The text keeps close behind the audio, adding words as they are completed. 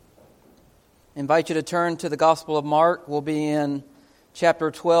invite you to turn to the Gospel of Mark. We'll be in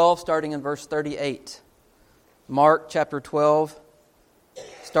chapter 12, starting in verse 38. Mark chapter 12,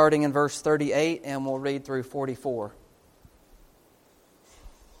 starting in verse 38, and we'll read through 44.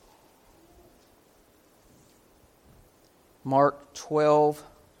 Mark 12,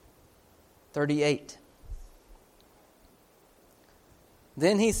 38.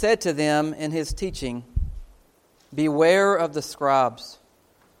 Then he said to them in his teaching, "Beware of the scribes,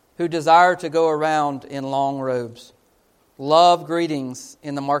 who desire to go around in long robes, love greetings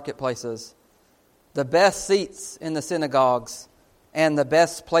in the marketplaces, the best seats in the synagogues, and the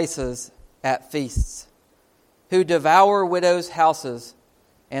best places at feasts, who devour widows' houses,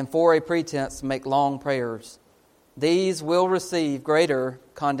 and for a pretense make long prayers. These will receive greater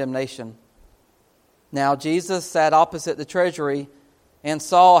condemnation." Now Jesus sat opposite the treasury and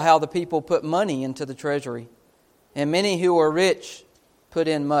saw how the people put money into the treasury, and many who were rich put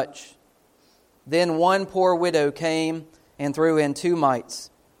in much. Then one poor widow came and threw in 2 mites,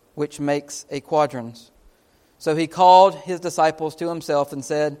 which makes a quadrans. So he called his disciples to himself and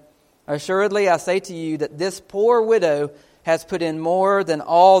said, "Assuredly I say to you that this poor widow has put in more than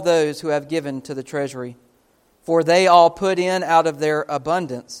all those who have given to the treasury. For they all put in out of their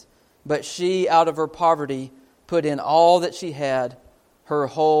abundance, but she out of her poverty put in all that she had, her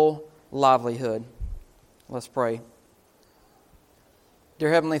whole livelihood." Let's pray.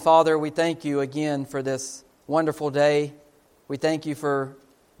 Dear Heavenly Father, we thank you again for this wonderful day. We thank you for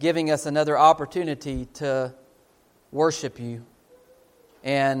giving us another opportunity to worship you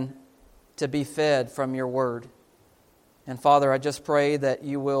and to be fed from your word. And Father, I just pray that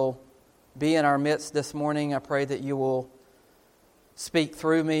you will be in our midst this morning. I pray that you will speak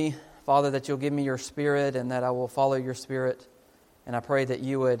through me. Father, that you'll give me your spirit and that I will follow your spirit. And I pray that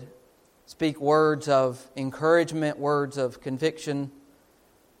you would speak words of encouragement, words of conviction,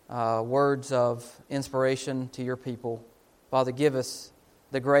 words of inspiration to your people. Father, give us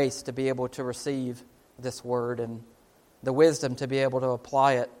the grace to be able to receive this word and the wisdom to be able to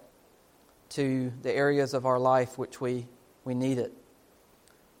apply it to the areas of our life which we need it.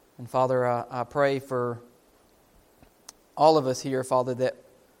 And Father, I pray for all of us here, Father, that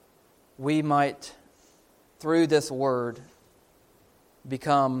we might, through this word,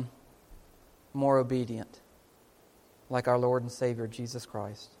 become more obedient, like our Lord and Savior, Jesus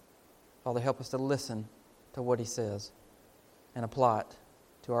Christ. Father, help us to listen to what he says and apply it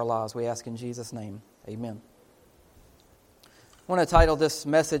to our lives. We ask in Jesus' name, amen. I want to title this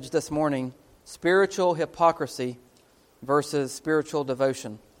message this morning, Spiritual Hypocrisy versus Spiritual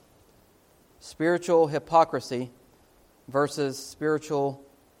Devotion. Spiritual hypocrisy versus spiritual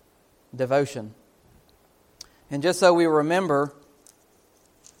devotion. And just so we remember,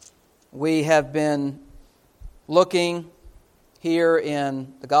 we have been looking here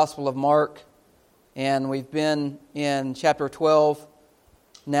in the Gospel of Mark, and we've been in chapter 12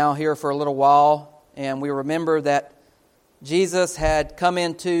 now here for a little while, and we remember that Jesus had come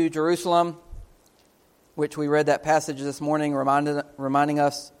into Jerusalem, which we read that passage this morning, reminding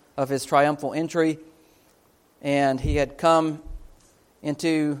us of his triumphal entry, and he had come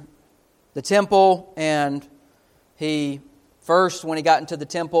into the temple, and when he got into the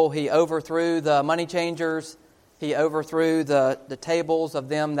temple, he overthrew the money changers. He overthrew the tables of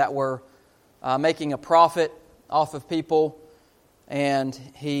them that were making a profit off of people. And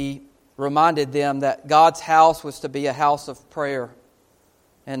he reminded them that God's house was to be a house of prayer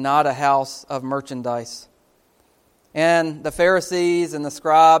and not a house of merchandise. And the Pharisees and the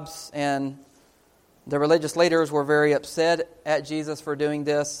scribes and the religious leaders were very upset at Jesus for doing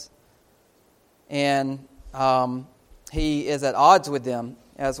this. And he is at odds with them,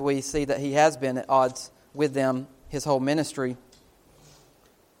 as we see that he has been at odds with them his whole ministry.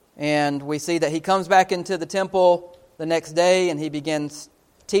 And we see that he comes back into the temple the next day and he begins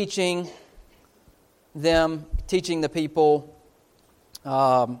teaching the people.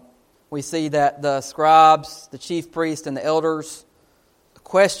 We see that the scribes, the chief priests, and the elders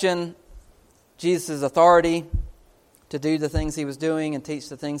question Jesus' authority to do the things he was doing and teach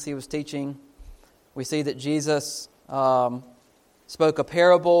the things he was teaching. We see that Jesus spoke a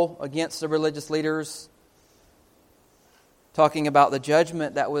parable against the religious leaders, talking about the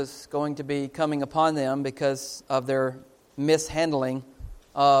judgment that was going to be coming upon them because of their mishandling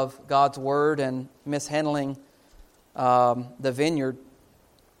of God's word and mishandling the vineyard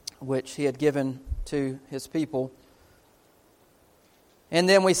which he had given to his people. And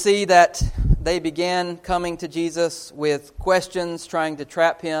then we see that they began coming to Jesus with questions, trying to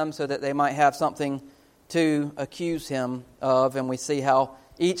trap him so that they might have something to accuse him of. And we see how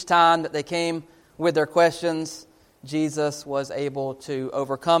each time that they came with their questions, Jesus was able to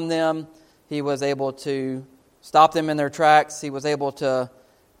overcome them. He was able to stop them in their tracks. He was able to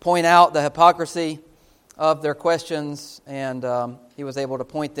point out the hypocrisy of their questions, and he was able to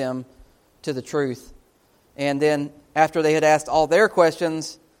point them to the truth. And then after they had asked all their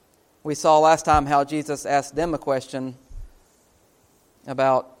questions, we saw last time how Jesus asked them a question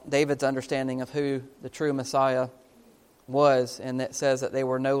about David's understanding of who the true Messiah was, and it says that they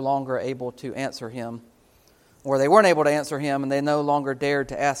were no longer able to answer him, or they weren't able to answer him, and they no longer dared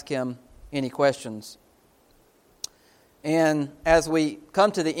to ask him any questions. And as we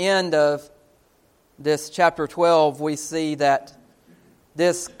come to the end of this chapter 12, we see that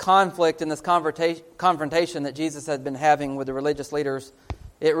this conflict and this confrontation that Jesus had been having with the religious leaders,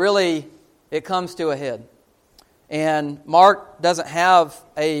 it comes to a head. And Mark doesn't have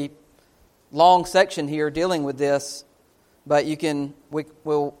a long section here dealing with this, but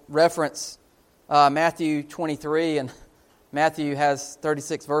we'll reference Matthew 23, and Matthew has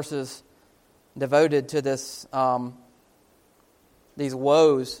 36 verses devoted to this, these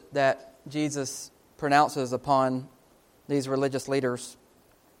woes that Jesus pronounces upon these religious leaders.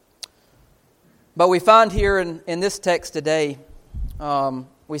 But we find here in this text today,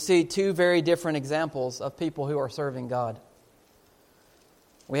 we see two very different examples of people who are serving God.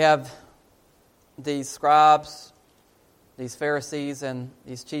 We have these scribes, these Pharisees, and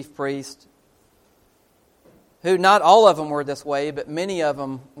these chief priests, who not all of them were this way, but many of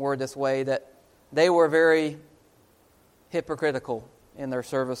them were this way, that they were very hypocritical in their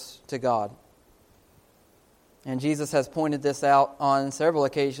service to God. And Jesus has pointed this out on several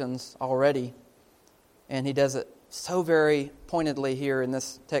occasions already, and he does it so very pointedly here in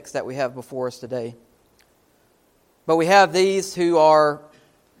this text that we have before us today. But we have these who are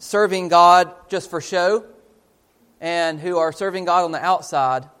serving God just for show, and who are serving God on the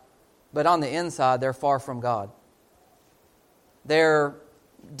outside, but on the inside they're far from God. They're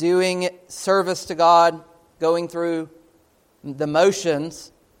doing service to God, going through the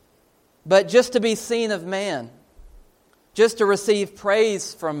motions, but just to be seen of man, just to receive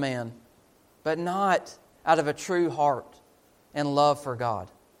praise from man, but not out of a true heart and love for God.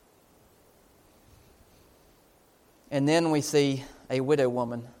 And then we see a widow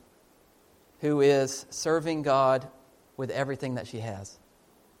woman who is serving God with everything that she has.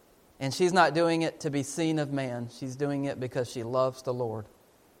 And she's not doing it to be seen of man. She's doing it because she loves the Lord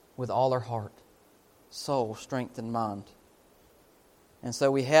with all her heart, soul, strength, and mind. And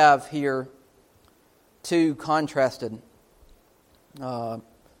so we have here two contrasted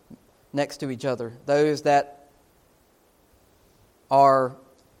next to each other. Those that are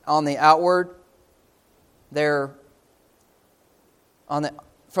on the outward,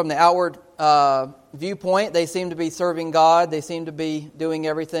 from the outward viewpoint, they seem to be serving God. They seem to be doing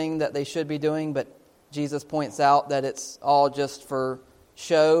everything that they should be doing, but Jesus points out that it's all just for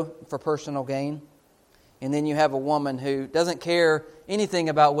show, for personal gain. And then you have a woman who doesn't care anything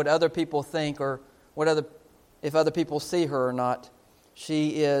about what other people think or if other people see her or not.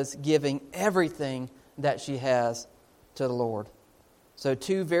 She is giving everything that she has to the Lord. So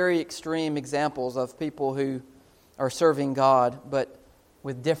two very extreme examples of people who are serving God, but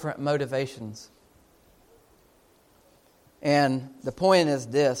with different motivations. And the point is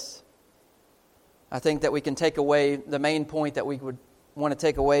this. I think that we can take away, the main point that we would want to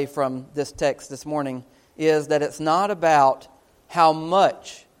take away from this text this morning is that it's not about how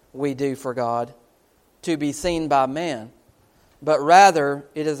much we do for God to be seen by man, but rather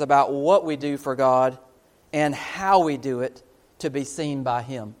it is about what we do for God and how we do it to be seen by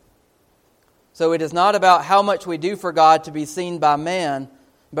Him. So it is not about how much we do for God to be seen by man,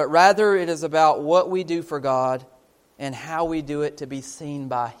 but rather it is about what we do for God and how we do it to be seen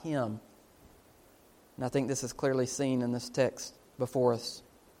by Him. And I think this is clearly seen in this text before us.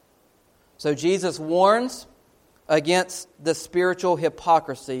 So Jesus warns against the spiritual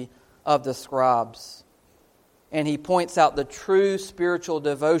hypocrisy of the scribes. And He points out the true spiritual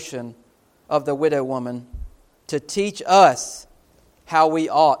devotion of the widow woman to teach us how we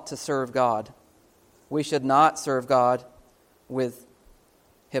ought to serve God. We should not serve God with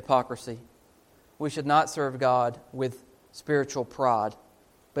hypocrisy. We should not serve God with spiritual pride.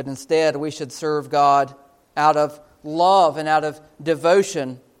 But instead, we should serve God out of love and out of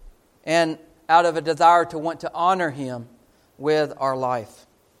devotion and out of a desire to want to honor Him with our life.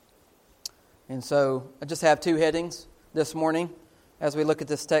 And so I just have two headings this morning as we look at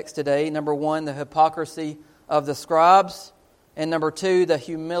this text today. Number one, the hypocrisy of the scribes. And number two, the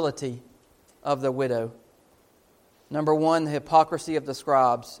humility of the widow. Number one, the hypocrisy of the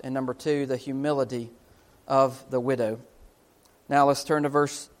scribes. And number two, the humility of the widow. Now let's turn to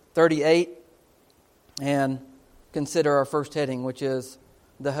verse 38 and consider our first heading, which is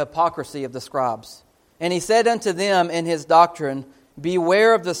the hypocrisy of the scribes. And he said unto them in his doctrine,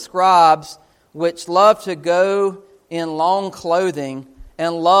 Beware of the scribes which love to go in long clothing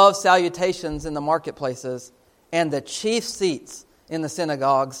and love salutations in the marketplaces, and the chief seats in the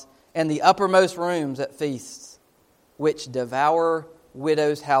synagogues, and the uppermost rooms at feasts, which devour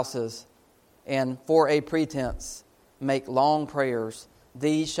widows' houses, and for a pretense make long prayers.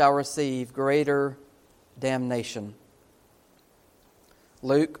 These shall receive greater damnation.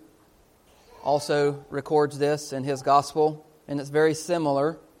 Luke also records this in his gospel, and it's very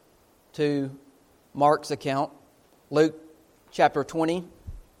similar to Mark's account. Luke chapter 20,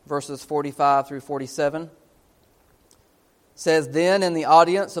 verses 45 through 47, says, Then in the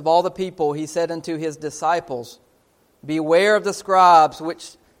audience of all the people he said unto his disciples, Beware of the scribes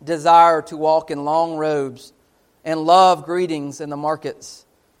which desire to walk in long robes, and love greetings in the markets,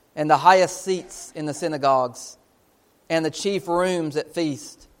 and the highest seats in the synagogues, and the chief rooms at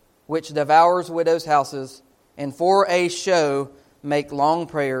feast, which devours widows' houses, and for a show make long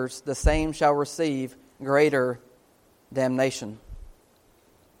prayers. The same shall receive greater damnation.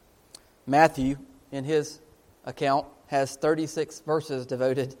 Matthew, in his account, has 36 verses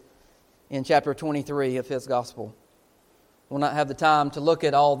devoted in chapter 23 of his gospel. We'll not have the time to look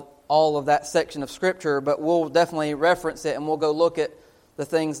at all of that section of Scripture, but we'll definitely reference it, and we'll go look at the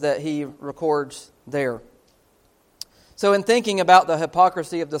things that he records there. So in thinking about the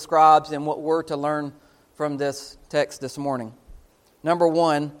hypocrisy of the scribes and what we're to learn from this text this morning, number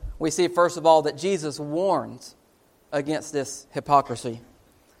one, we see first of all that Jesus warns against this hypocrisy.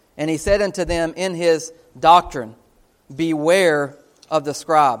 And he said unto them in his doctrine, Beware of the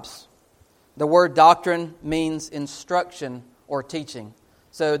scribes. The word doctrine means instruction or teaching.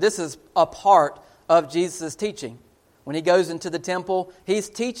 So this is a part of Jesus' teaching. When he goes into the temple, he's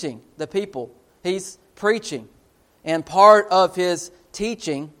teaching the people. He's preaching. And part of his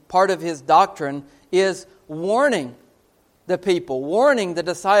teaching, part of his doctrine, is warning the people, warning the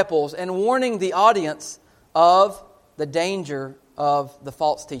disciples, and warning the audience of the danger of the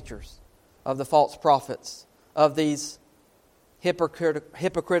false teachers, of the false prophets, of these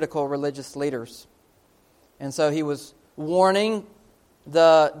hypocritical religious leaders. And so he was warning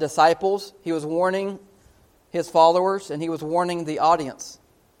the disciples, he was warning his followers, and he was warning the audience.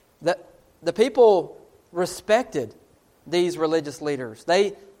 That the people respected these religious leaders.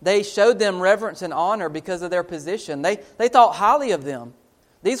 They showed them reverence and honor because of their position. They thought highly of them.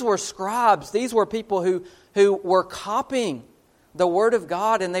 These were scribes. These were people who were copying the Word of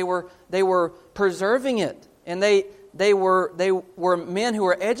God, and they were preserving it. And they were men who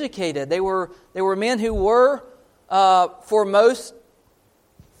were educated. They were men who were for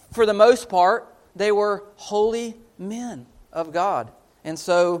the most part, they were holy men of God. And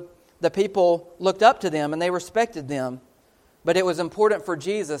so the people looked up to them and they respected them. But it was important for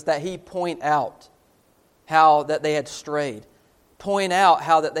Jesus that he point out how that they had strayed. Point out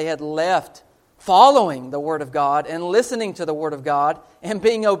how that they had left following the Word of God and listening to the Word of God and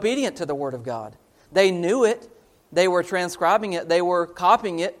being obedient to the Word of God. They knew it. They were transcribing it. They were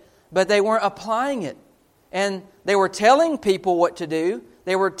copying it. But they weren't applying it. And they were telling people what to do.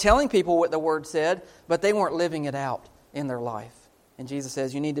 They were telling people what the Word said. But they weren't living it out in their life. And Jesus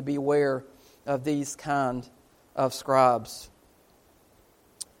says you need to beware of these kind of scribes.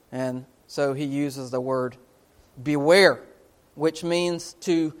 And so he uses the word beware, which means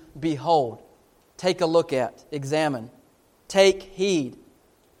to behold, take a look at, examine, take heed.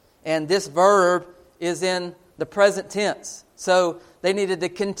 And this verb is in the present tense. So they needed to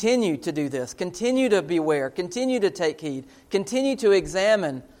continue to do this, continue to beware, continue to take heed, continue to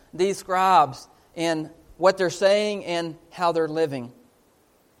examine these scribes and what they're saying and how they're living.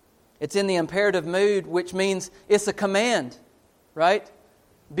 It's in the imperative mood, which means it's a command, right?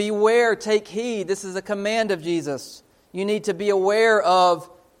 Beware, take heed. This is a command of Jesus. You need to be aware of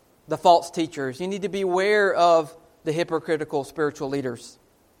the false teachers. You need to be aware of the hypocritical spiritual leaders.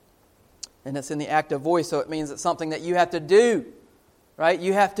 And it's in the active voice, so it means it's something that you have to do, right?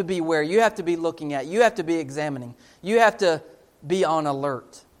 You have to be aware. You have to be looking at. You have to be examining. You have to be on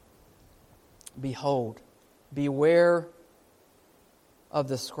alert. Behold, beware of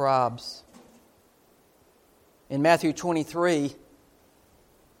the scribes. In Matthew 23,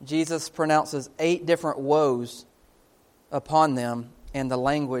 Jesus pronounces 8 different woes upon them, and the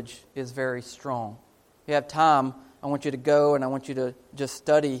language is very strong. If you have time, I want you to go and I want you to just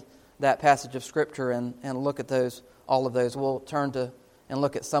study that passage of Scripture and look at those, all of those. We'll turn to and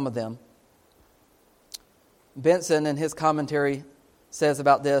look at some of them. Benson, in his commentary, says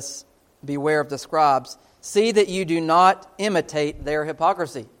about this, beware of the scribes. See that you do not imitate their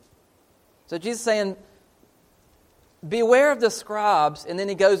hypocrisy. So Jesus is saying, beware of the scribes, and then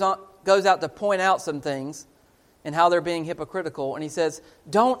he goes out to point out some things and how they're being hypocritical, and he says,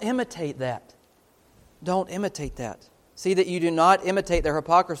 don't imitate that. Don't imitate that. See that you do not imitate their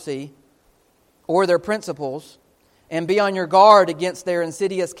hypocrisy or their principles, and be on your guard against their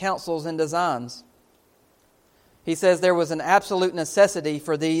insidious counsels and designs. He says there was an absolute necessity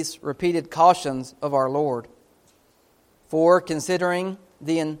for these repeated cautions of our Lord. For considering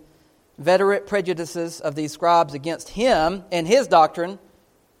the inveterate prejudices of these scribes against him and his doctrine,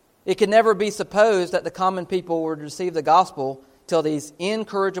 it could never be supposed that the common people would receive the gospel till these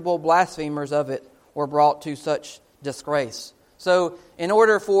incorrigible blasphemers of it were brought to such disgrace. So, in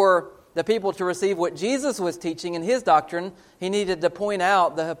order for the people to receive what Jesus was teaching in his doctrine, he needed to point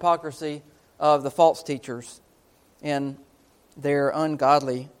out the hypocrisy of the false teachers in their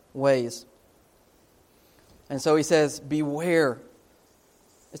ungodly ways. And so he says, beware.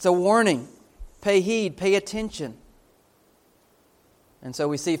 It's a warning. Pay heed, pay attention. And so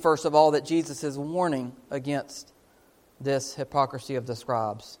we see, first of all, that Jesus is warning against this hypocrisy of the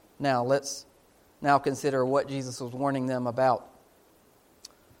scribes. Now, let's consider what Jesus was warning them about.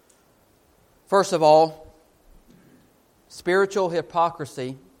 First of all, spiritual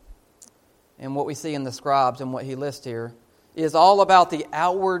hypocrisy, and what we see in the scribes and what he lists here, is all about the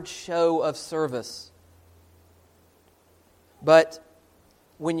outward show of service. But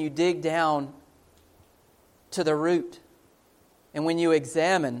when you dig down to the root, and when you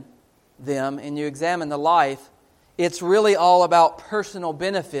examine them and you examine the life, it's really all about personal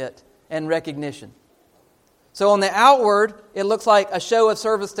benefit and recognition. So on the outward, it looks like a show of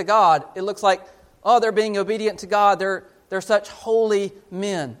service to God. It looks like, oh, they're being obedient to God. They're such holy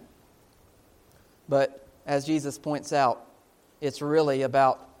men. But as Jesus points out, it's really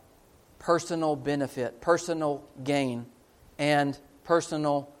about personal benefit, personal gain, and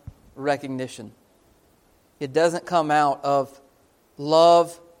personal recognition. It doesn't come out of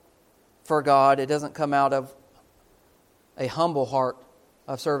love for God. It doesn't come out of a humble heart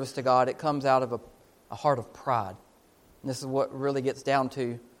of service to God. It comes out of a heart of pride. And this is what really gets down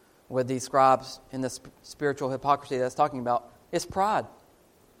to with these scribes in this spiritual hypocrisy that's talking about. It's pride.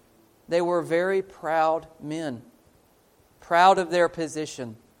 They were very proud men. Proud of their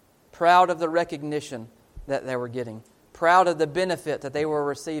position. Proud of the recognition that they were getting. Proud of the benefit that they were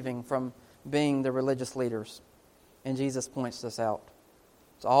receiving from being the religious leaders. And Jesus points this out.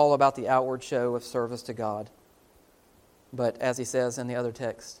 It's all about the outward show of service to God. But as he says in the other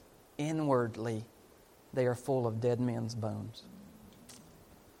text, inwardly they are full of dead men's bones.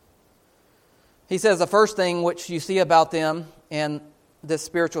 He says the first thing which you see about them and this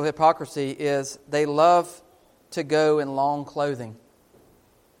spiritual hypocrisy is they love to go in long clothing.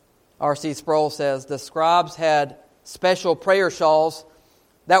 R.C. Sproul says the scribes had special prayer shawls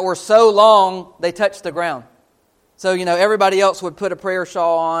that were so long they touched the ground. So, everybody else would put a prayer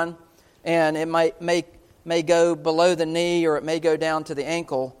shawl on, and it may go below the knee or it may go down to the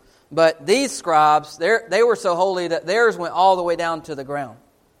ankle. But these scribes, they were so holy that theirs went all the way down to the ground.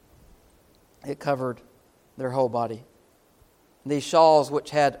 It covered their whole body. These shawls, which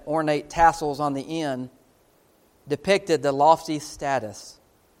had ornate tassels on the end, depicted the lofty status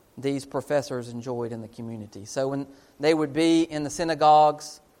these professors enjoyed in the community. So when they would be in the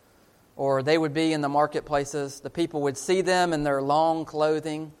synagogues or they would be in the marketplaces, the people would see them in their long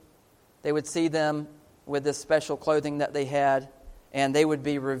clothing. They would see them with this special clothing that they had, and they would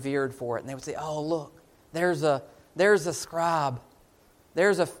be revered for it. And they would say, "Oh, look, there's a scribe,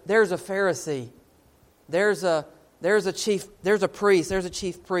 there's a Pharisee, there's a priest, there's a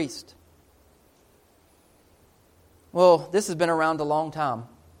chief priest." Well, this has been around a long time,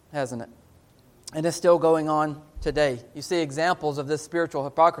 hasn't it? And it's still going on today. You see examples of this spiritual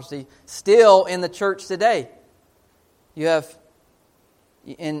hypocrisy still in the church today. You have,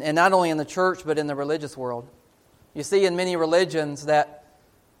 and not only in the church, but in the religious world. You see in many religions that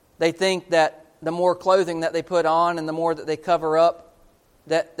they think that the more clothing that they put on and the more that they cover up,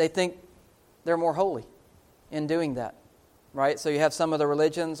 that they think they're more holy in doing that. Right? So you have some of the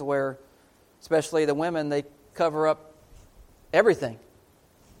religions where, especially the women, they cover up everything.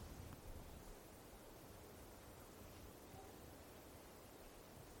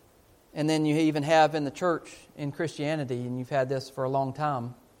 And then you even have in the church, in Christianity, and you've had this for a long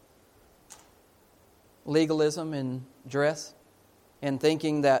time, legalism in dress, and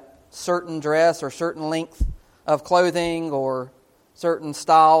thinking that certain dress or certain length of clothing or certain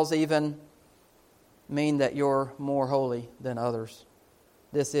styles even mean that you're more holy than others.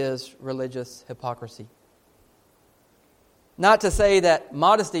 This is religious hypocrisy. Not to say that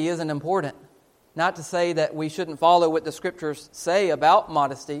modesty isn't important. Not to say that we shouldn't follow what the Scriptures say about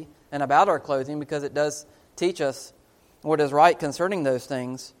modesty and about our clothing, because it does teach us what is right concerning those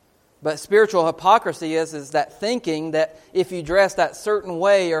things. But spiritual hypocrisy is that thinking that if you dress that certain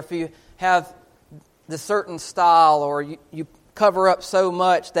way, or if you have the certain style, or you cover up so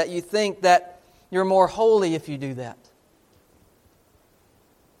much that you think that you're more holy if you do that.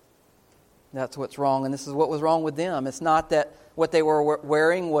 That's what's wrong, and this is what was wrong with them. It's not that what they were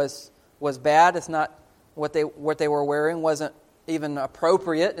wearing was bad. It's not what they were wearing wasn't even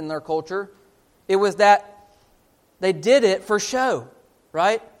appropriate in their culture. It was that they did it for show,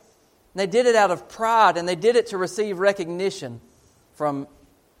 right? They did it out of pride, and they did it to receive recognition from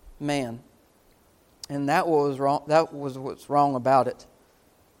man. And that was wrong. That was what's wrong about it.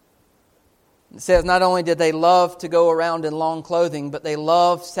 It says not only did they love to go around in long clothing, but they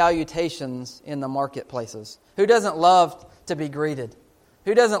loved salutations in the marketplaces. Who doesn't love to be greeted?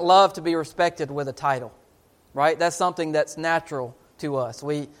 Who doesn't love to be respected with a title? Right? That's something that's natural to us.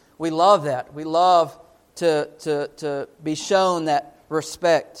 We love that. We love to be shown that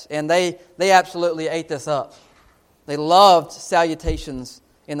respect. And they absolutely ate this up. They loved salutations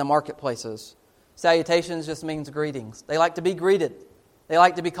in the marketplaces. Salutations just means greetings. They like to be greeted. They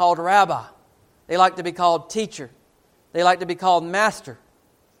like to be called rabbi. They like to be called teacher. They like to be called master.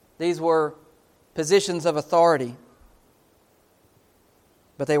 These were positions of authority.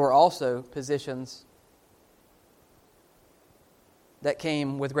 But they were also positions that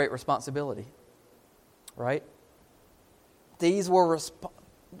came with great responsibility. Right? These were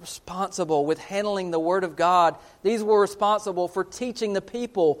responsible with handling the Word of God. These were responsible for teaching the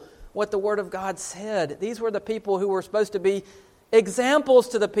people what the Word of God said. These were the people who were supposed to be examples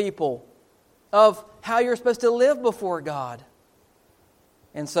to the people of how you're supposed to live before God.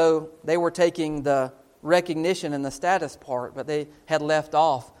 And so they were taking the recognition and the status part, but they had left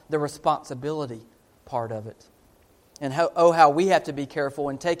off the responsibility part of it. And how we have to be careful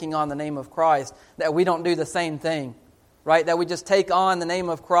in taking on the name of Christ, that we don't do the same thing, right? That we just take on the name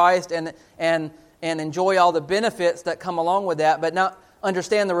of Christ and enjoy all the benefits that come along with that, but not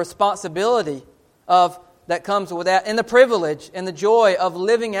understand the responsibility that comes with that, and the privilege and the joy of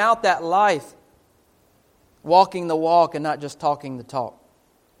living out that life, walking the walk and not just talking the talk.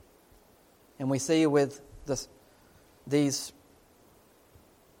 And we see with these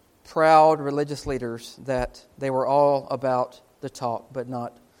proud religious leaders that they were all about the talk, but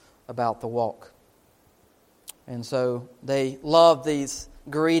not about the walk. And so they loved these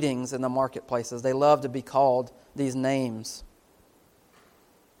greetings in the marketplaces. They loved to be called these names.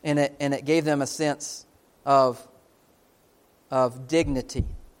 And it gave them a sense of dignity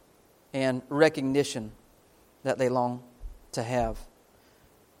and recognition that they long to have.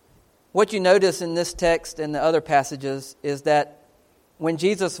 What you notice in this text and the other passages is that when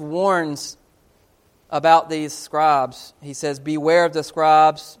Jesus warns about these scribes, he says, "Beware of the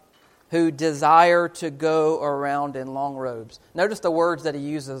scribes who desire to go around in long robes." Notice the words that he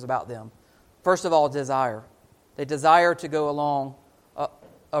uses about them. First of all, desire. They desire to go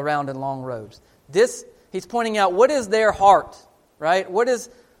around in long robes. This, he's pointing out, what is their heart, right? What is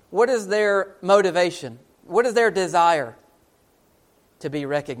their motivation? What is their desire? To be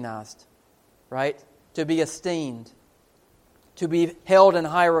recognized, right? To be esteemed. To be held in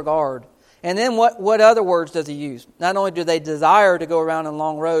high regard. And then what other words does he use? Not only do they desire to go around in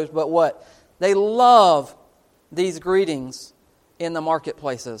long robes, but what? They love these greetings in the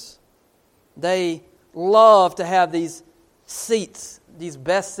marketplaces. They love to have these seats, these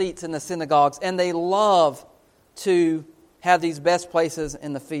best seats in the synagogues, and they love to have these best places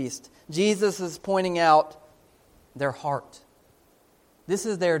in the feast. Jesus is pointing out their heart. This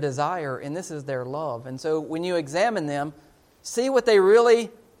is their desire, and this is their love. And so when you examine them, see what they really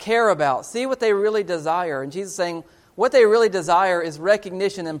care about. See what they really desire. And Jesus is saying what they really desire is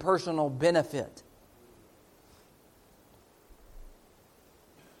recognition and personal benefit.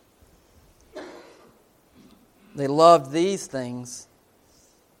 They loved these things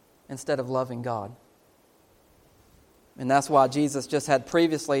instead of loving God. And that's why Jesus just had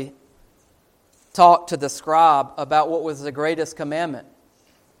previously talked to the scribe about what was the greatest commandment.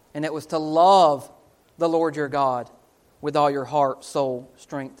 And it was to love the Lord your God with all your heart, soul,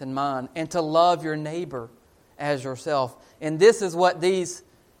 strength, and mind, and to love your neighbor as yourself. And this is what these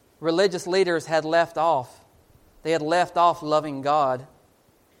religious leaders had left off. They had left off loving God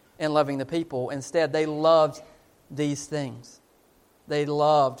and loving the people. Instead, they loved these things. They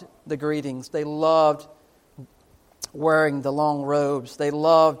loved the greetings. They loved wearing the long robes. They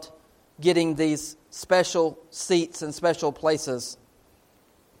loved getting these special seats and special places.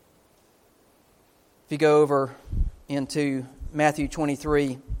 If you go over into Matthew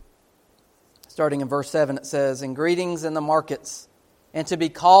 23, starting in verse 7, it says, "And greetings in the markets, and to be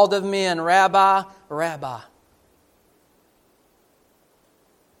called of men, Rabbi, Rabbi."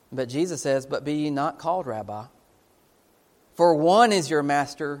 But Jesus says, "But be ye not called Rabbi, for one is your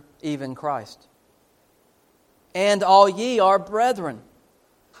master, even Christ. And all ye are brethren.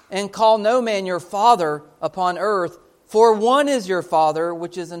 And call no man your father upon earth, for one is your Father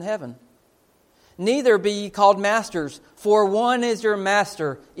which is in heaven. Neither be ye called masters, for one is your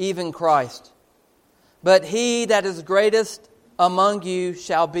master, even Christ. But he that is greatest among you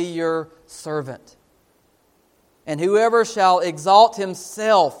shall be your servant. And whoever shall exalt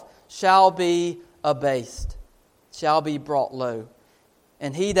himself shall be abased, shall be brought low.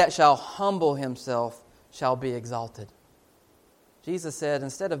 And he that shall humble himself shall be exalted." Jesus said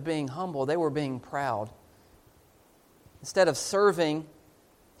instead of being humble, they were being proud. Instead of serving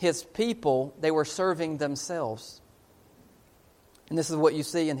His people, they were serving themselves. And this is what you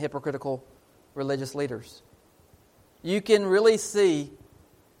see in hypocritical religious leaders. You can really see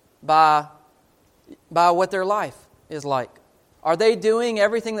by what their life is like. Are they doing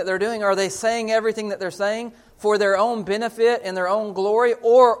everything that they're doing? Are they saying everything that they're saying for their own benefit and their own glory?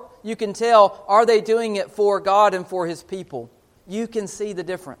 Or you can tell, are they doing it for God and for His people? You can see the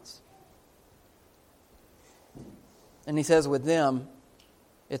difference. And He says with them,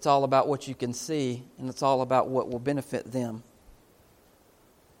 it's all about what you can see, and it's all about what will benefit them.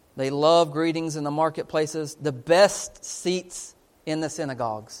 They love greetings in the marketplaces, the best seats in the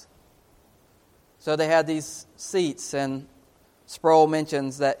synagogues. So they had these seats, and Sproul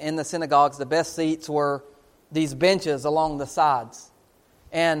mentions that in the synagogues, the best seats were these benches along the sides.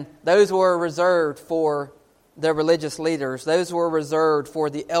 And those were reserved for the religious leaders. Those were reserved for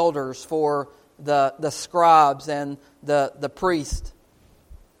the elders, for the scribes and the priest.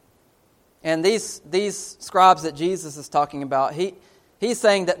 And these scribes that Jesus is talking about, he's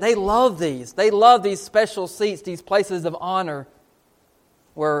saying that they love these. They love these special seats, these places of honor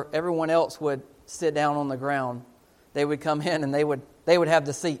where everyone else would sit down on the ground. They would come in and they would have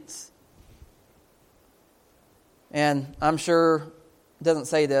the seats. And I'm sure, it doesn't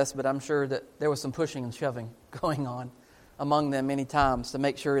say this, but I'm sure that there was some pushing and shoving going on among them many times to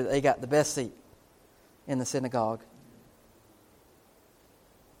make sure that they got the best seat in the synagogue.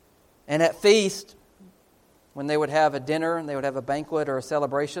 And at feast, when they would have a dinner and they would have a banquet or a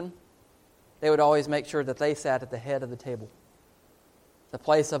celebration, they would always make sure that they sat at the head of the table. The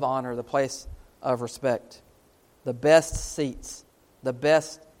place of honor, the place of respect. The best seats, the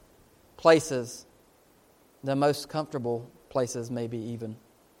best places, the most comfortable places maybe even.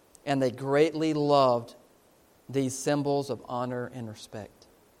 And they greatly loved these symbols of honor and respect.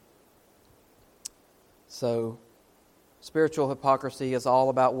 So, spiritual hypocrisy is all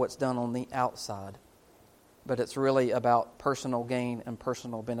about what's done on the outside, but it's really about personal gain and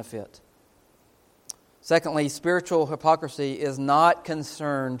personal benefit. Secondly, spiritual hypocrisy is not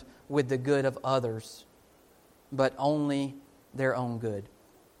concerned with the good of others, but only their own good.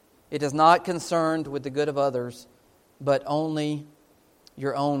 It is not concerned with the good of others, but only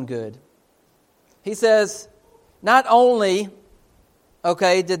your own good. He says, not only,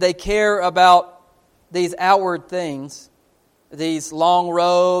 did they care about these outward things, these long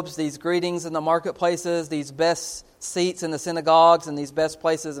robes, these greetings in the marketplaces, these best seats in the synagogues, and these best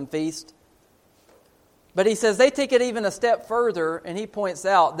places and feasts. But he says they take it even a step further, and he points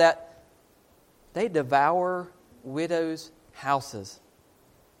out that they devour widows' houses.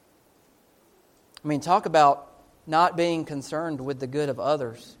 I mean, talk about not being concerned with the good of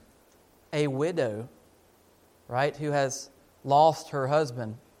others. A widow, right, who has lost her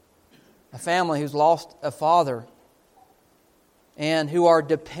husband. A family who's lost a father. And who are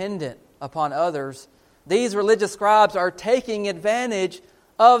dependent upon others. These religious scribes are taking advantage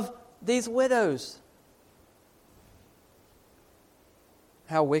of these widows.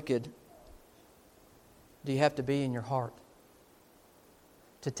 How wicked do you have to be in your heart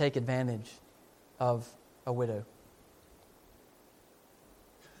to take advantage of a widow?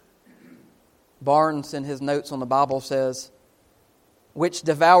 Barnes, in his notes on the Bible, says, which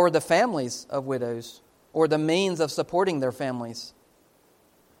devour the families of widows, or the means of supporting their families.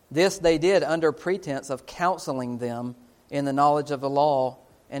 This they did under pretense of counseling them in the knowledge of the law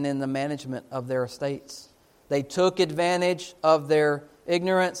and in the management of their estates. They took advantage of their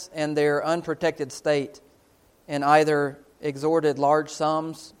ignorance and their unprotected state, and either extorted large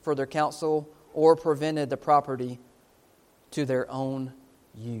sums for their counsel or prevented the property to their own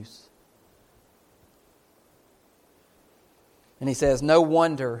use. And he says, no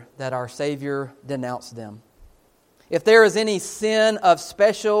wonder that our Savior denounced them. If there is any sin of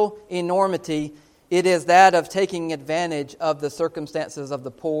special enormity, it is that of taking advantage of the circumstances of the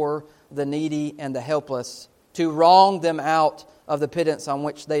poor, the needy, and the helpless, to wrong them out of the pittance on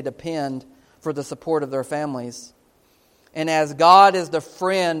which they depend for the support of their families. And as God is the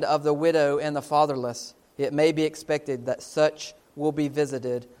friend of the widow and the fatherless, it may be expected that such will be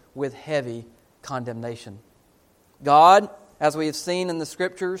visited with heavy condemnation. God, as we have seen in the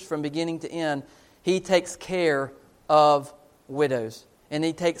Scriptures from beginning to end, He takes care of widows. And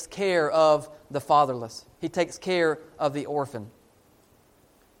He takes care of the fatherless. He takes care of the orphan.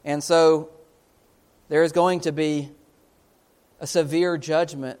 And so there is going to be a severe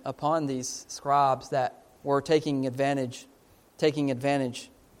judgment upon these scribes that were taking advantage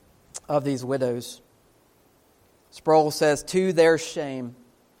of these widows. Sproul says, to their shame,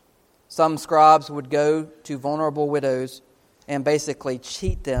 some scribes would go to vulnerable widows and basically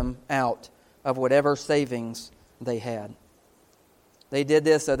cheat them out of whatever savings they had. They did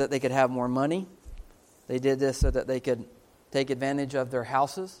this so that they could have more money. They did this so that they could take advantage of their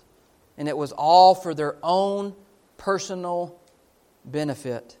houses. And it was all for their own personal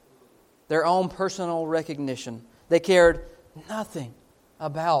benefit, their own personal recognition. They cared nothing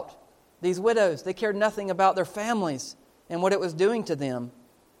about these widows. They cared nothing about their families and what it was doing to them.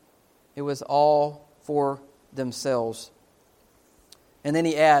 It was all for themselves. And then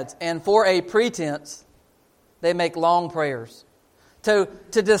he adds, and for a pretense, they make long prayers. To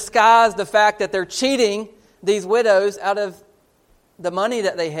disguise the fact that they're cheating these widows out of the money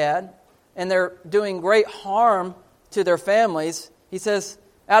that they had, and they're doing great harm to their families. He says,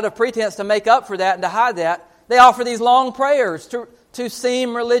 out of pretense, to make up for that and to hide that, they offer these long prayers to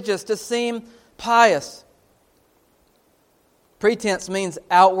seem religious, to seem pious. Pretense means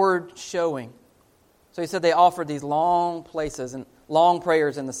outward showing. So he said they offered these long places and long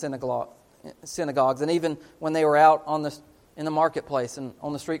prayers in the synagogues, and even when they were out in the marketplace and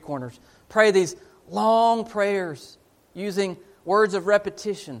on the street corners, pray these long prayers using words of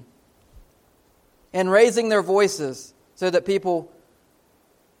repetition and raising their voices so that people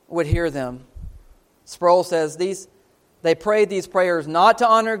would hear them. Sproul says they prayed these prayers not to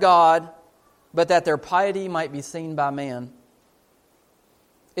honor God, but that their piety might be seen by man.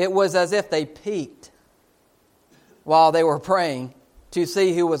 It was as if they peeked while they were praying to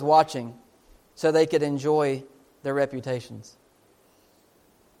see who was watching so they could enjoy their reputations.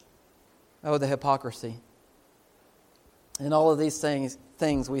 Oh, the hypocrisy. In all of these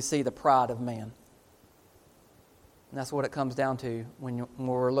things we see the pride of man. And that's what it comes down to when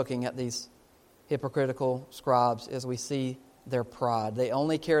we're looking at these hypocritical scribes, is we see their pride. They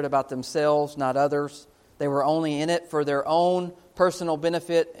only cared about themselves, not others. They were only in it for their own personal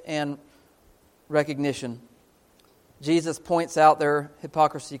benefit and recognition. Jesus points out their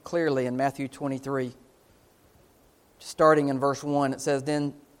hypocrisy clearly in Matthew 23. Starting in verse 1, it says,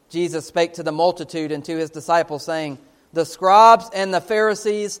 Then Jesus spake to the multitude and to His disciples, saying, The scribes and the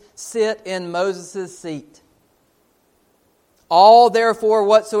Pharisees sit in Moses' seat. All therefore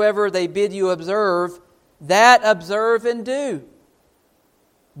whatsoever they bid you observe, that observe and do.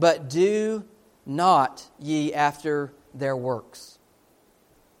 But do not ye after their works.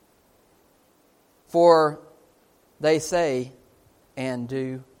 For they say and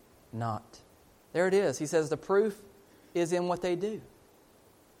do not. There it is. He says the proof is in what they do.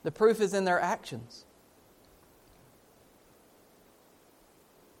 The proof is in their actions.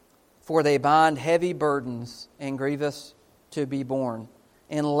 For they bind heavy burdens and grievous to be borne,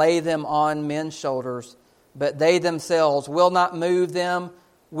 and lay them on men's shoulders, but they themselves will not move them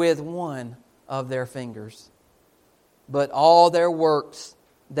with one of their fingers. But all their works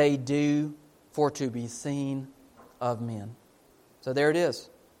they do for to be seen of men. So there it is.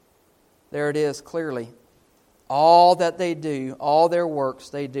 There it is clearly. All that they do, all their works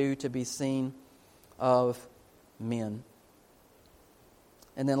they do to be seen of men.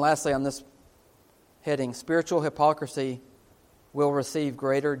 And then lastly on this heading, spiritual hypocrisy will receive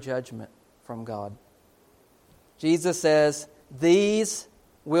greater judgment from God. Jesus says, these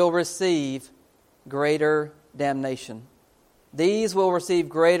will receive greater damnation. These will receive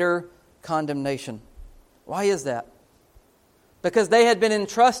greater condemnation. Why is that? Because they had been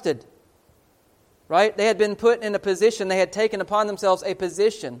entrusted, right? They had been put in a position, they had taken upon themselves a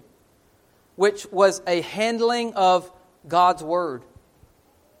position which was a handling of God's Word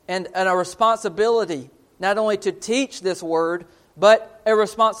and a responsibility not only to teach this Word, but a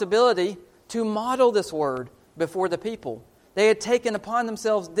responsibility to model this Word before the people. They had taken upon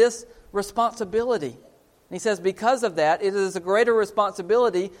themselves this responsibility. And he says because of that, it is a greater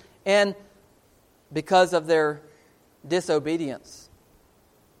responsibility, and because of their disobedience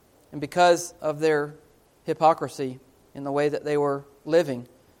and because of their hypocrisy in the way that they were living,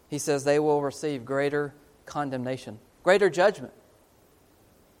 he says they will receive greater condemnation, greater judgment.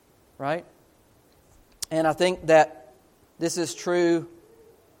 Right? And I think that this is true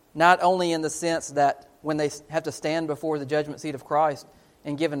not only in the sense that when they have to stand before the judgment seat of Christ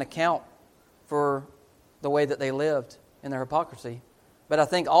and give an account for the way that they lived in their hypocrisy. But I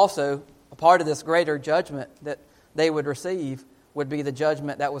think also a part of this greater judgment that they would receive would be the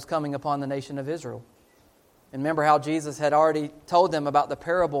judgment that was coming upon the nation of Israel. And remember how Jesus had already told them about the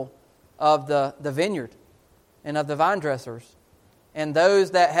parable of the vineyard and of the vine dressers. And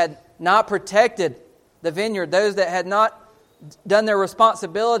those that had not protected the vineyard, those that had not done their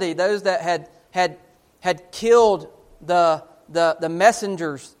responsibility, those that had killed the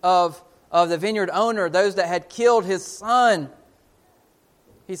messengers of the vineyard owner, those that had killed his son.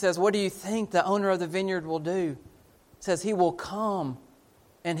 He says, what do you think the owner of the vineyard will do? He says he will come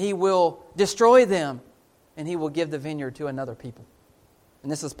and he will destroy them and he will give the vineyard to another people.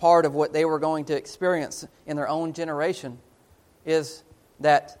 And this is part of what they were going to experience in their own generation, is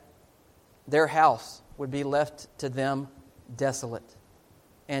that their house would be left to them desolate,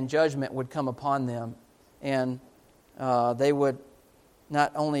 and judgment would come upon them, and they would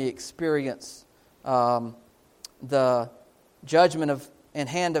not only experience the judgment and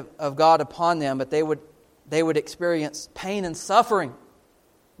hand of God upon them, but they would experience pain and suffering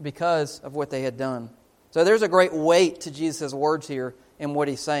because of what they had done. So there's a great weight to Jesus' words here in what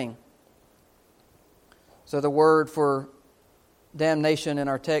he's saying. So the word for damnation in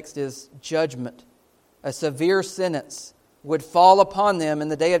our text is judgment. A severe sentence would fall upon them in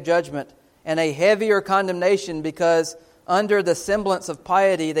the day of judgment, and a heavier condemnation because under the semblance of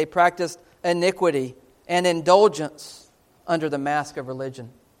piety they practiced iniquity and indulgence under the mask of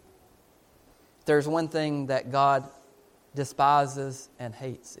religion. There's one thing that God despises and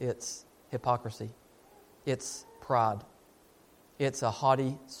hates. It's hypocrisy. It's pride. It's a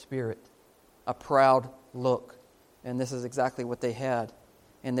haughty spirit, a proud look. And this is exactly what they had.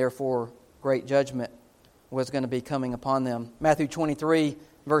 And therefore, great judgment was going to be coming upon them. Matthew 23,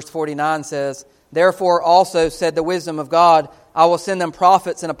 verse 49 says, "Therefore also said the wisdom of God, I will send them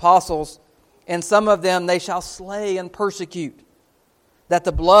prophets and apostles, and some of them they shall slay and persecute, that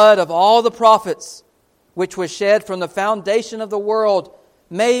the blood of all the prophets, which was shed from the foundation of the world,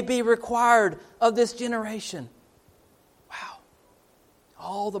 may be required of this generation." Wow.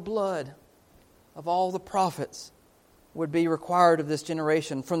 All the blood of all the prophets would be required of this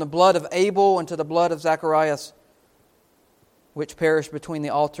generation, from the blood of Abel unto the blood of Zacharias, which perished between the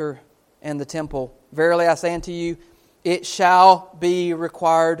altar and the temple. Verily I say unto you, it shall be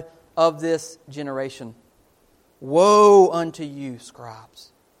required of this generation. Woe unto you,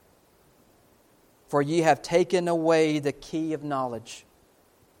 scribes! For ye have taken away the key of knowledge.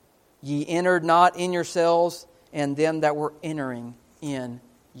 Ye entered not in yourselves, and them that were entering in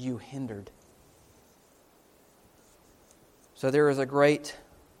you hindered. So there is a great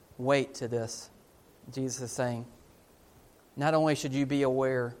weight to this. Jesus is saying, not only should you be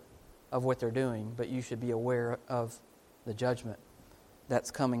aware of what they're doing, but you should be aware of the judgment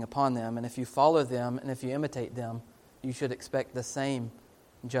that's coming upon them. And if you follow them and if you imitate them, you should expect the same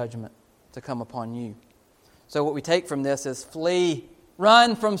judgment to come upon you. So what we take from this is flee,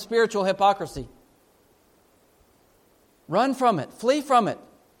 run from spiritual hypocrisy. Run from it, flee from it.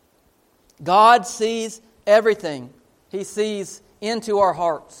 God sees everything. He sees into our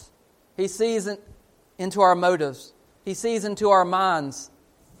hearts. He sees into our motives. He sees into our minds.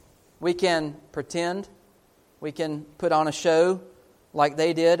 We can pretend. We can put on a show like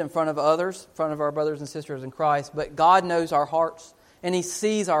they did in front of others, in front of our brothers and sisters in Christ. But God knows our hearts, and He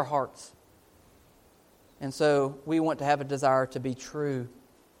sees our hearts. And so we want to have a desire to be true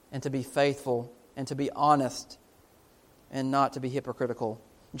and to be faithful and to be honest and not to be hypocritical.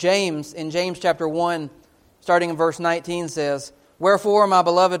 James, in James chapter 1, starting in verse 19, says, "Wherefore, my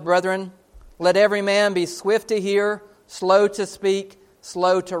beloved brethren, let every man be swift to hear, slow to speak,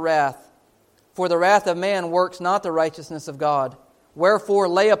 slow to wrath. For the wrath of man works not the righteousness of God. Wherefore,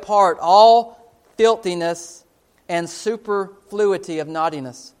 lay apart all filthiness and superfluity of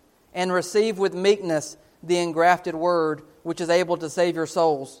naughtiness, and receive with meekness the engrafted word, which is able to save your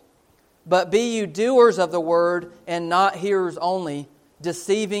souls. But be you doers of the word, and not hearers only,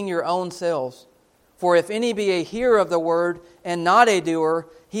 deceiving your own selves. For if any be a hearer of the word, and not a doer,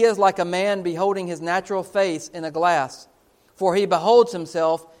 he is like a man beholding his natural face in a glass. For he beholds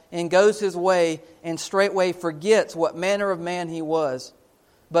himself, and goes his way, and straightway forgets what manner of man he was.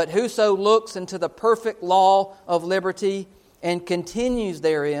 But whoso looks into the perfect law of liberty, and continues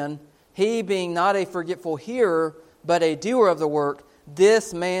therein, he being not a forgetful hearer, but a doer of the work,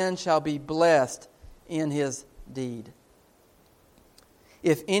 this man shall be blessed in his deed.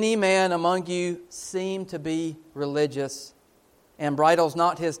 If any man among you seem to be religious, and bridles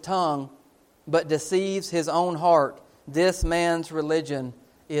not his tongue, but deceives his own heart, this man's religion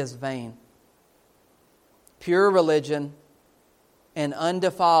is vain." pure religion, and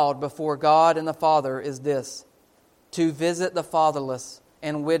undefiled before God and the Father is this: to visit the fatherless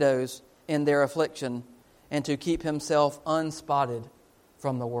and widows in their affliction, and to keep himself unspotted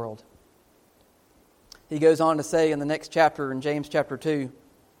from the world. He goes on to say in the next chapter, in James chapter 2,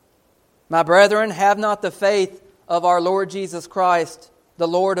 "My brethren, have not the faith of our Lord Jesus Christ, the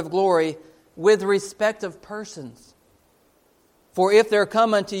Lord of glory, with respect of persons. For if there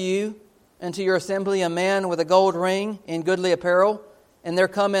come unto you into your assembly a man with a gold ring in goodly apparel, and there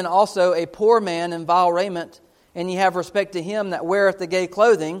come in also a poor man in vile raiment, and ye have respect to him that weareth the gay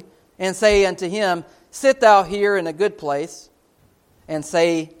clothing, and say unto him, Sit thou here in a good place, and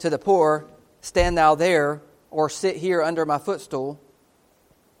say to the poor, Stand thou there, or sit here under my footstool.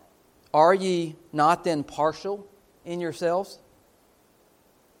 Are ye not then partial in yourselves?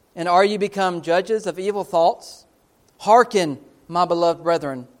 And are ye become judges of evil thoughts? Hearken, my beloved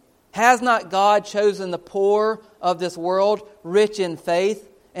brethren, has not God chosen the poor of this world, rich in faith,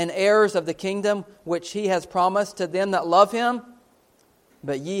 and heirs of the kingdom which he has promised to them that love him?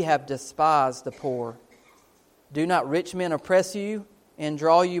 But ye have despised the poor. Do not rich men oppress you and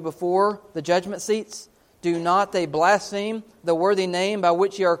draw you before the judgment seats? Do not they blaspheme the worthy name by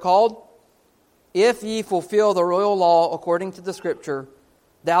which ye are called? If ye fulfill the royal law according to the Scripture,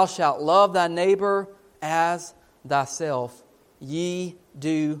 Thou shalt love thy neighbor as thyself. Ye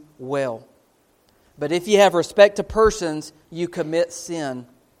do well. But if ye have respect to persons, you commit sin,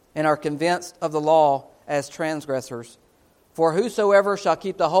 and are convinced of the law as transgressors. For whosoever shall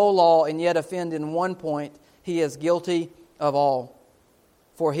keep the whole law and yet offend in one point, he is guilty of all.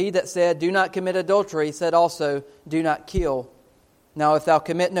 For he that said, Do not commit adultery, said also, Do not kill. Now if thou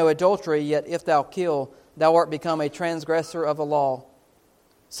commit no adultery, yet if thou kill, thou art become a transgressor of the law.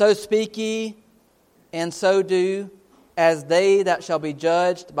 So speak ye, and so do, as they that shall be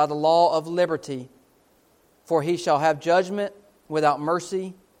judged by the law of liberty. For he shall have judgment without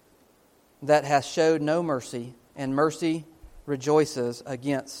mercy that hath showed no mercy, and mercy rejoices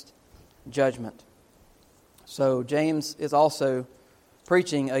against judgment." So James is also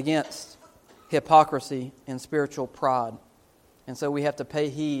preaching against hypocrisy and spiritual pride. And so we have to pay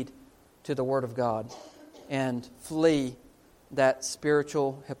heed to the Word of God and flee that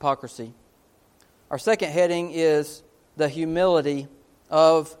spiritual hypocrisy. Our second heading is the humility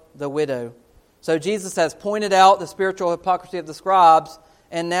of the widow. So Jesus has pointed out the spiritual hypocrisy of the scribes,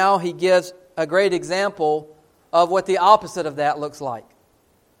 and now he gives a great example of what the opposite of that looks like.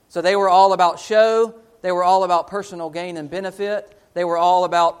 So they were all about show, they were all about personal gain and benefit, they were all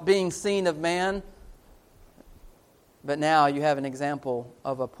about being seen of man. But now you have an example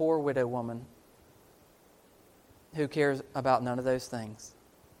of a poor widow woman who cares about none of those things.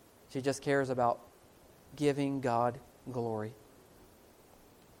 She just cares about giving God glory.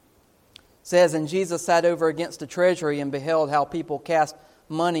 It says, "And Jesus sat over against the treasury and beheld how people cast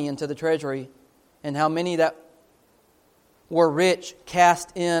money into the treasury, and how many that were rich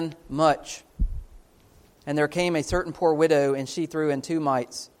cast in much. And there came a certain poor widow, and she threw in 2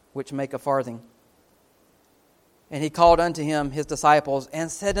 mites, which make a farthing. And he called unto him his disciples, and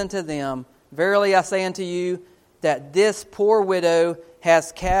said unto them, Verily I say unto you, that this poor widow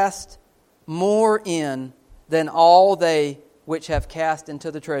has cast more in than all they which have cast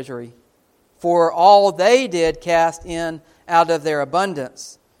into the treasury. For all they did cast in out of their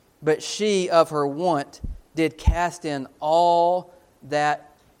abundance, but she of her want did cast in all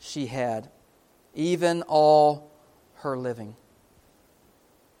that she had, even all her living."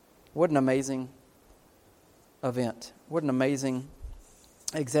 What an amazing event. What an amazing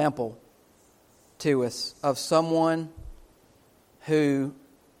example to us of someone who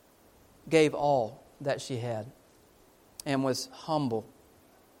gave all that she had and was humble.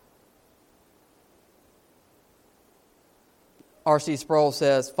 R.C. Sproul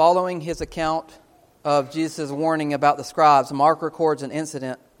says, following his account of Jesus' warning about the scribes, Mark records an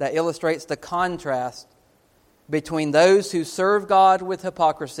incident that illustrates the contrast between those who serve God with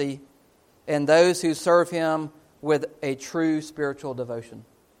hypocrisy and those who serve Him with a true spiritual devotion.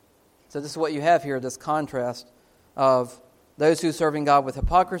 So this is what you have here, this contrast of those who are serving God with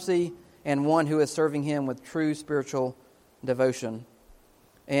hypocrisy and one who is serving Him with true spiritual devotion.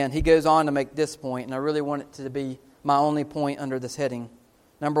 And he goes on to make this point, and I really want it to be my only point under this heading.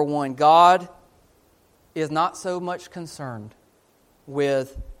 Number one, God is not so much concerned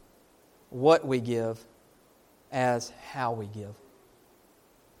with what we give as how we give.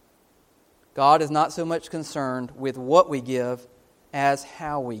 God is not so much concerned with what we give as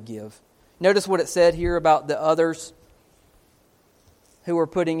how we give. Notice what it said here about the others who were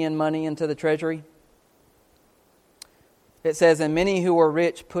putting in money into the treasury. It says, "And many who were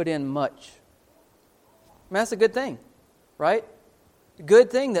rich put in much." mean, that's a good thing, right? Good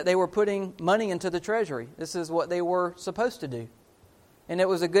thing that they were putting money into the treasury. This is what they were supposed to do. And it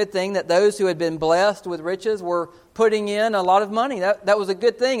was a good thing that those who had been blessed with riches were putting in a lot of money. That was a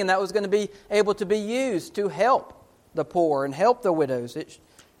good thing, and that was going to be able to be used to help the poor and help the widows.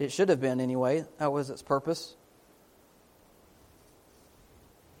 It should have been anyway. That was its purpose.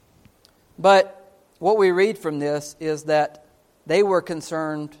 But what we read from this is that they were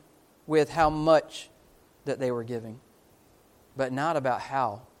concerned with how much that they were giving, but not about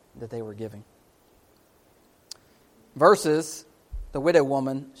how that they were giving. Versus, the widow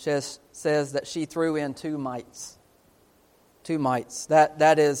woman says that she threw in 2 mites. 2 mites.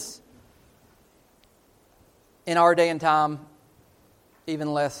 That is, in our day and time,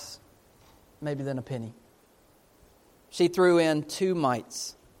 even less maybe than a penny. She threw in 2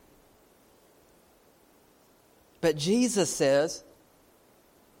 mites. But Jesus says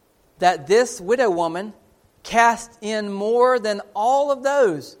that this widow woman cast in more than all of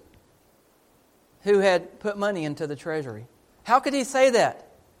those who had put money into the treasury. How could he say that?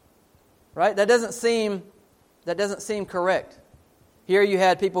 Right? That doesn't seem correct. Here you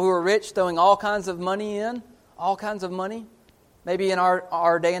had people who were rich throwing all kinds of money in, all kinds of money. Maybe in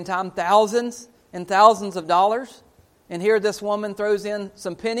our day and time, thousands and thousands of dollars. And here this woman throws in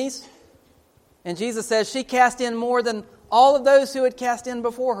some pennies. And Jesus says she cast in more than all of those who had cast in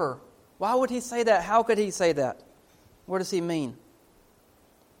before her. Why would he say that? How could he say that? What does he mean?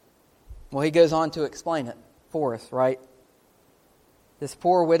 Well, he goes on to explain it for us, right? This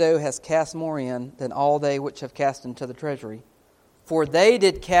poor widow has cast more in than all they which have cast into the treasury. For they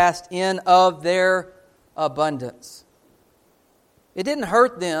did cast in of their abundance. It didn't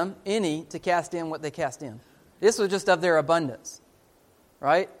hurt them any to cast in what they cast in. This was just of their abundance,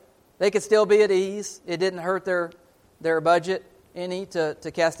 right? They could still be at ease. It didn't hurt their budget any to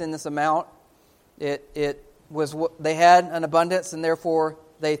cast in this amount. It was what they had an abundance, and therefore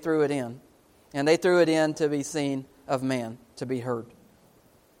they threw it in. And they threw it in to be seen of man, to be heard.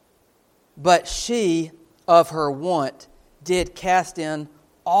 But she, of her want, did cast in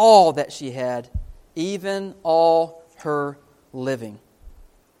all that she had, even all her living.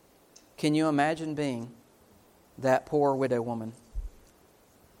 Can you imagine being that poor widow woman?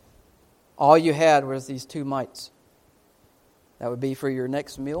 All you had was these 2 mites. That would be for your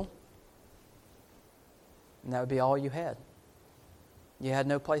next meal. And that would be all you had. You had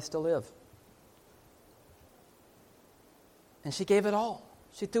no place to live. And she gave it all.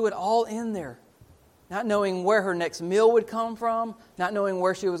 She threw it all in there. Not knowing where her next meal would come from. Not knowing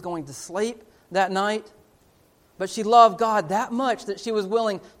where she was going to sleep that night. But she loved God that much that she was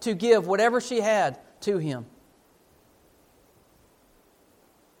willing to give whatever she had to Him.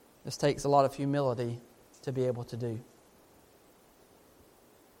 This takes a lot of humility to be able to do.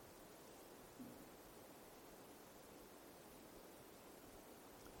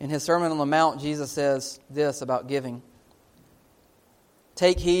 In His Sermon on the Mount, Jesus says this about giving.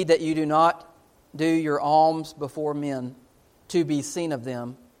 Take heed that you do not do your alms before men to be seen of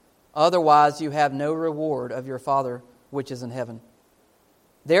them. Otherwise you have no reward of your Father which is in heaven.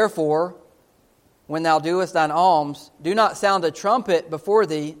 Therefore, when thou doest thine alms, do not sound a trumpet before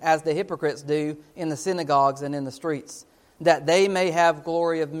thee, as the hypocrites do in the synagogues and in the streets, that they may have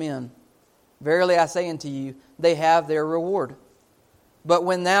glory of men. Verily I say unto you, they have their reward. But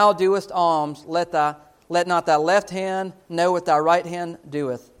when thou doest alms, let not thy left hand know what thy right hand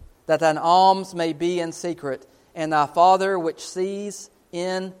doeth, that thine alms may be in secret, and thy Father which sees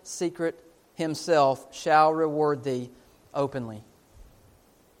in secret Himself shall reward thee openly.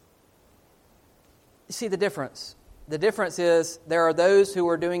 You see the difference? The difference is there are those who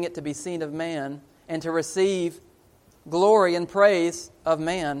are doing it to be seen of man and to receive glory and praise of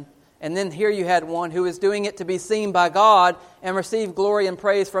man. And then here you had one who was doing it to be seen by God and receive glory and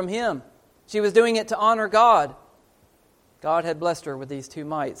praise from Him. She was doing it to honor God. God had blessed her with these 2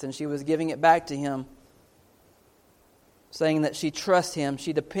 mites, and she was giving it back to Him, saying that she trusts Him,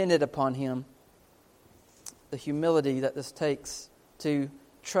 she depended upon Him. The humility that this takes to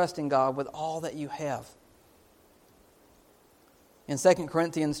trust in God with all that you have. In 2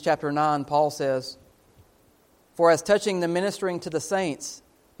 Corinthians chapter 9, Paul says, For as touching the ministering to the saints,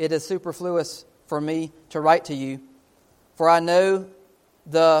 it is superfluous for me to write to you, for I know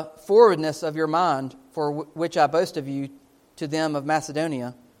the forwardness of your mind, for which I boast of you to them of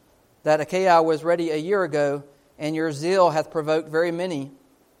Macedonia, that Achaia was ready a year ago, and your zeal hath provoked very many.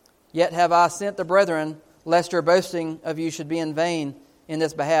 Yet have I sent the brethren, lest your boasting of you should be in vain in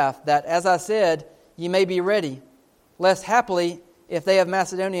this behalf, that, as I said, ye may be ready, lest haply, if they of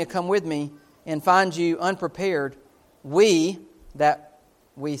Macedonia come with me, and find you unprepared, we, that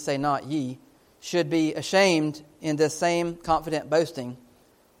we say not ye, should be ashamed in this same confident boasting.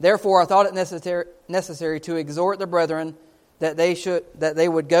 Therefore I thought it necessary to exhort the brethren that they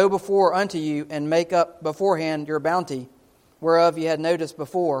would go before unto you and make up beforehand your bounty, whereof ye had noticed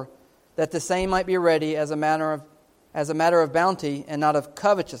before, that the same might be ready as a matter of bounty and not of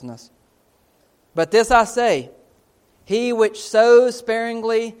covetousness. But this I say, he which sows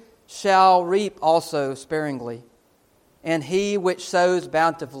sparingly shall reap also sparingly, and he which sows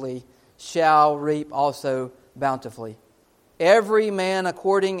bountifully shall reap also bountifully. Every man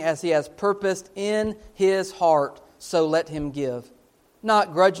according as he has purposed in his heart, so let him give,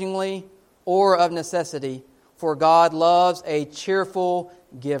 not grudgingly or of necessity, for God loves a cheerful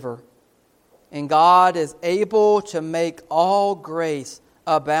giver. And God is able to make all grace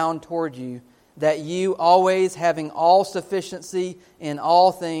abound toward you, that you always having all sufficiency in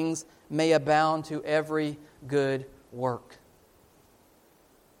all things may abound to every good work.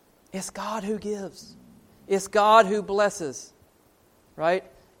 It's God who gives. It's God who blesses. Right?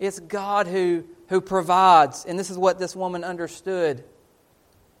 It's God who provides. And this is what this woman understood.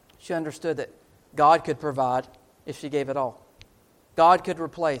 She understood that God could provide if she gave it all. God could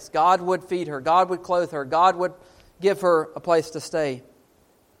replace. God would feed her. God would clothe her. God would give her a place to stay.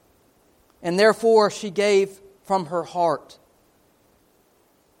 And therefore she gave from her heart,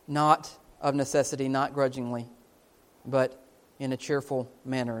 not of necessity, not grudgingly, but in a cheerful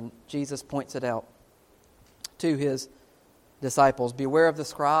manner. And Jesus points it out to His disciples. Beware of the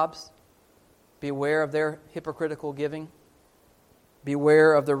scribes. Beware of their hypocritical giving.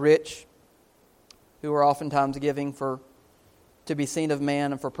 Beware of the rich who are oftentimes giving to be seen of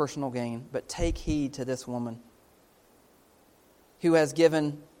man and for personal gain. But take heed to this woman who has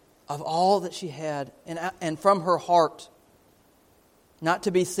given of all that she had and from her heart, not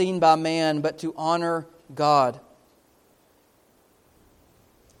to be seen by man, but to honor God.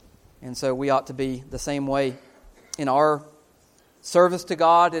 And so we ought to be the same way in our service to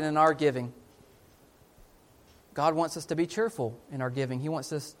God and in our giving. God wants us to be cheerful in our giving. He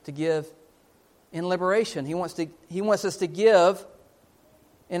wants us to give in liberation. He wants us to give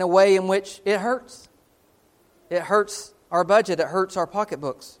in a way in which it hurts. It hurts our budget. It hurts our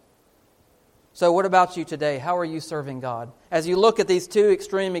pocketbooks. So what about you today? How are you serving God? As you look at these two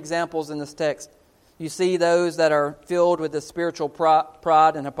extreme examples in this text, you see those that are filled with this spiritual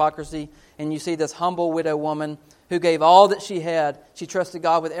pride and hypocrisy, and you see this humble widow woman who gave all that she had. She trusted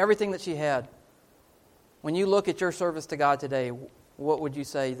God with everything that she had. When you look at your service to God today, what would you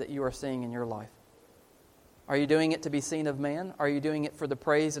say that you are seeing in your life? Are you doing it to be seen of man? Are you doing it for the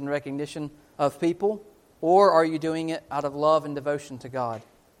praise and recognition of people? Or are you doing it out of love and devotion to God?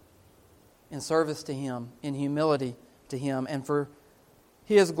 In service to Him, in humility to Him, and for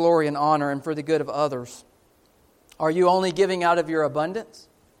His glory and honor and for the good of others? Are you only giving out of your abundance?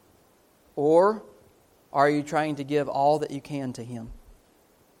 Or are you trying to give all that you can to Him?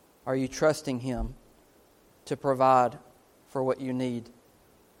 Are you trusting Him to provide for what you need?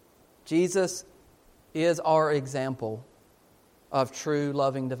 Jesus is our example of true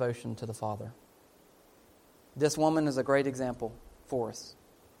loving devotion to the Father. This woman is a great example for us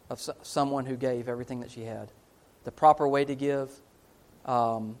of someone who gave everything that she had. The proper way to give,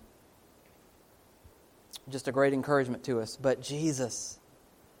 just a great encouragement to us. But Jesus,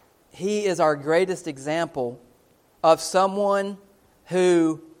 He is our greatest example of someone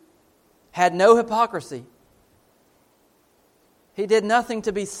who had no hypocrisy. He did nothing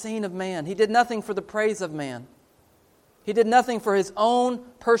to be seen of man. He did nothing for the praise of man. He did nothing for His own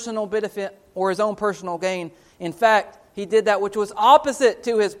personal benefit or His own personal gain. In fact, He did that which was opposite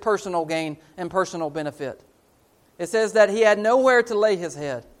to His personal gain and personal benefit. It says that He had nowhere to lay His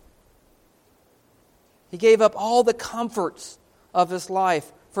head. He gave up all the comforts of His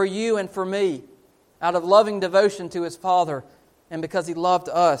life for you and for me out of loving devotion to His Father and because He loved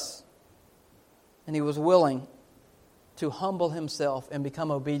us. And He was willing to humble Himself and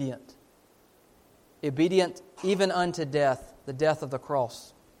become obedient. Obedient even unto death, the death of the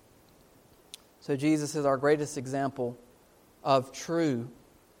cross. So Jesus is our greatest example of true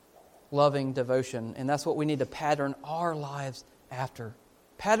loving devotion. And that's what we need to pattern our lives after.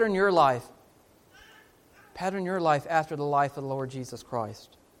 Pattern your life. Pattern your life after the life of the Lord Jesus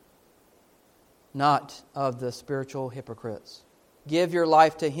Christ. Not of the spiritual hypocrites. Give your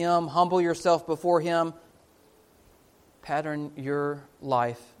life to Him. Humble yourself before Him. Pattern your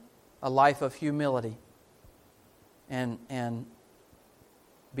life, a life of humility. And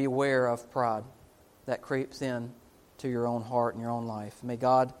beware of pride that creeps in to your own heart and your own life. May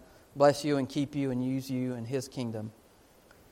God bless you and keep you and use you in His kingdom.